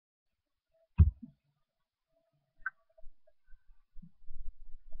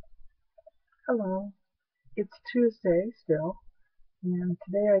Hello. It's Tuesday still, and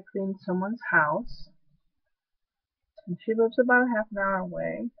today I cleaned someone's house, and she lives about a half an hour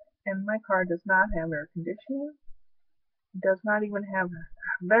away, and my car does not have air conditioning. It does not even have a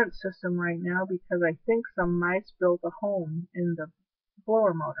vent system right now because I think some mice built a home in the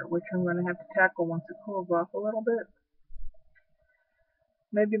blower motor, which I'm going to have to tackle once it cools off a little bit.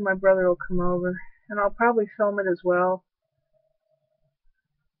 Maybe my brother will come over, and I'll probably film it as well.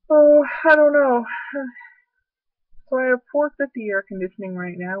 Oh, I don't know. So I have 450 air conditioning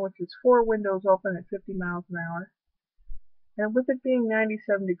right now, which is 4 windows open at 50 miles an hour. And with it being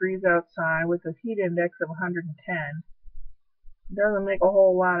 97 degrees outside with a heat index of 110, it doesn't make a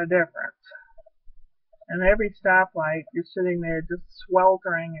whole lot of difference. And every stoplight, you're sitting there just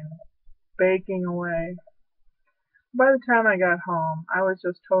sweltering and baking away. By the time I got home, I was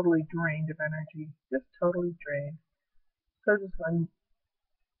just totally drained of energy. Just totally drained. So just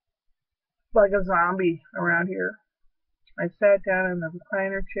like a zombie around here. I sat down in the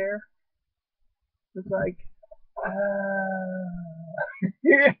recliner chair. It was like,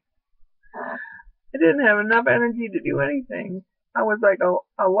 I didn't have enough energy to do anything. I was like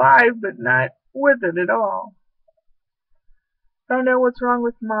alive, but not with it at all. Found out what's wrong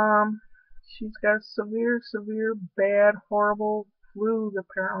with Mom. She's got severe, severe, bad, horrible flu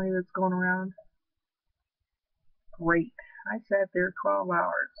apparently that's going around. Great. I sat there 12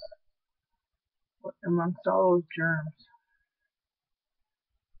 hours amongst all those germs.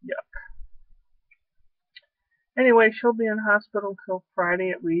 Yuck. Anyway, she'll be in hospital till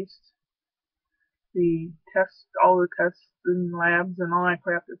Friday at least. The tests, all the tests and labs and all that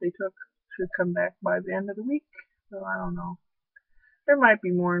crap that they took should come back by the end of the week. So I don't know. There might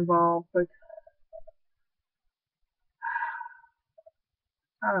be more involved, but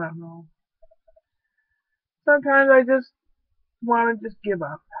I don't know. Sometimes I just want to just give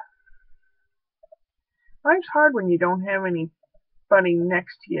up. Life's hard when you don't have anybody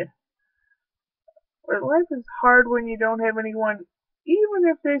next to you. But life is hard when you don't have anyone, even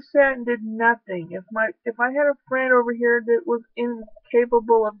if they sat and did nothing. If I had a friend over here that was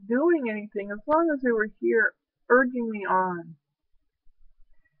incapable of doing anything, as long as they were here urging me on,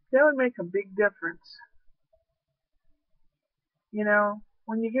 that would make a big difference. You know,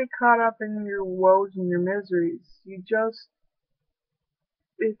 when you get caught up in your woes and your miseries, it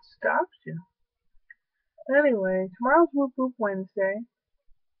stops you. Anyway, tomorrow's Whoop Whoop Wednesday,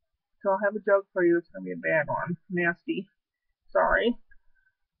 so I'll have a joke for you. It's going to be a bad one. Nasty. Sorry.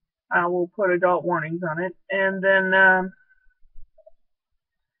 I will put adult warnings on it. And then,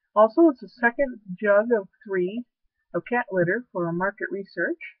 also, it's the second jug of 3 of cat litter for market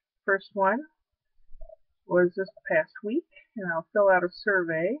research. First one was this past week, and I'll fill out a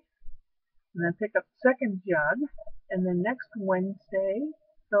survey, and then pick up the second jug, and then next Wednesday,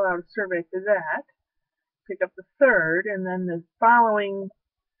 fill out a survey for that, pick up the third, and then the following,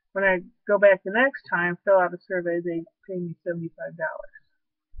 when I go back the next time, fill out a survey, they pay me $75.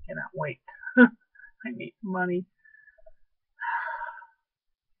 Cannot wait. I need money.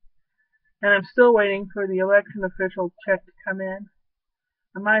 And I'm still waiting for the election official check to come in.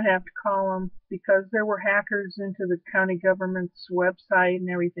 I might have to call them because there were hackers into the county government's website and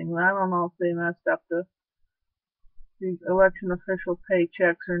everything. I don't know if they messed up the election official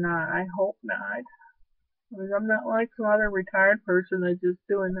paychecks or not. I hope not. Because I'm not like some other retired person that's just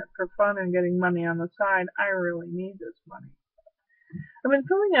doing it for fun and getting money on the side. I really need this money. I've been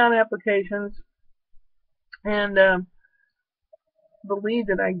filling out applications, and the lead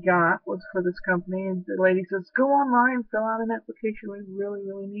that I got was for this company, and the lady says, "Go online, fill out an application. We really,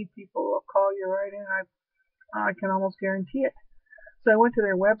 really need people. I'll call you right in. I can almost guarantee it." So I went to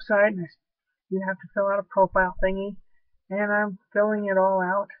their website, and you have to fill out a profile thingy, and I'm filling it all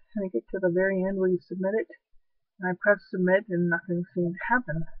out. And I get to the very end where you submit it, and I press submit, and nothing seemed to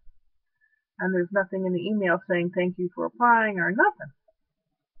happen. And there's nothing in the email saying thank you for applying or nothing.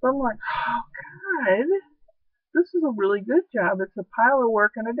 So I'm like, oh God, this is a really good job. It's a pile of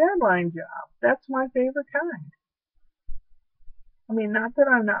work and a deadline job. That's my favorite kind. I mean, not that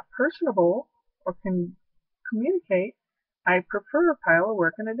I'm not personable or can communicate. I prefer a pile of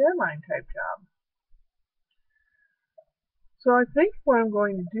work and a deadline type job. So I think what I'm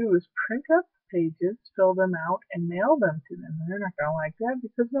going to do is print up pages, fill them out, and mail them to them. And they're not going to like that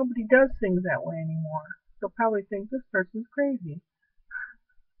because nobody does things that way anymore. They'll probably think this person's crazy.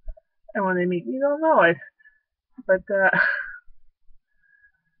 And when they meet me, they'll know it. But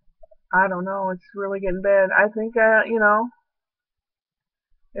I don't know. It's really getting bad. I think,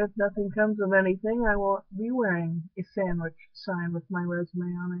 if nothing comes of anything, I will be wearing a sandwich sign with my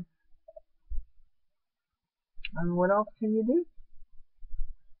resume on it. And what else can you do?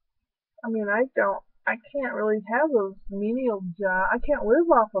 I mean, I can't really have those menial jobs. I can't live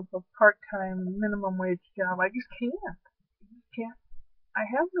off of a part-time minimum wage job. I just can't. Can't. I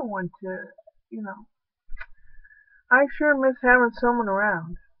have no one to, you know. I sure miss having someone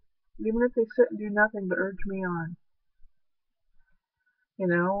around, even if they sit and do nothing but urge me on,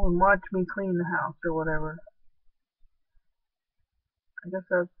 and watch me clean the house or whatever. I guess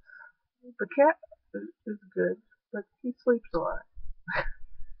that's the cat is good, but he sleeps a lot,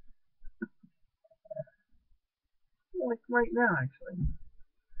 like right now actually.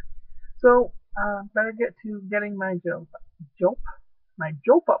 So better get to getting my my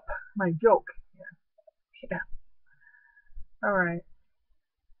joke. Yeah, yeah. All right,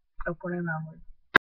 upward and onward.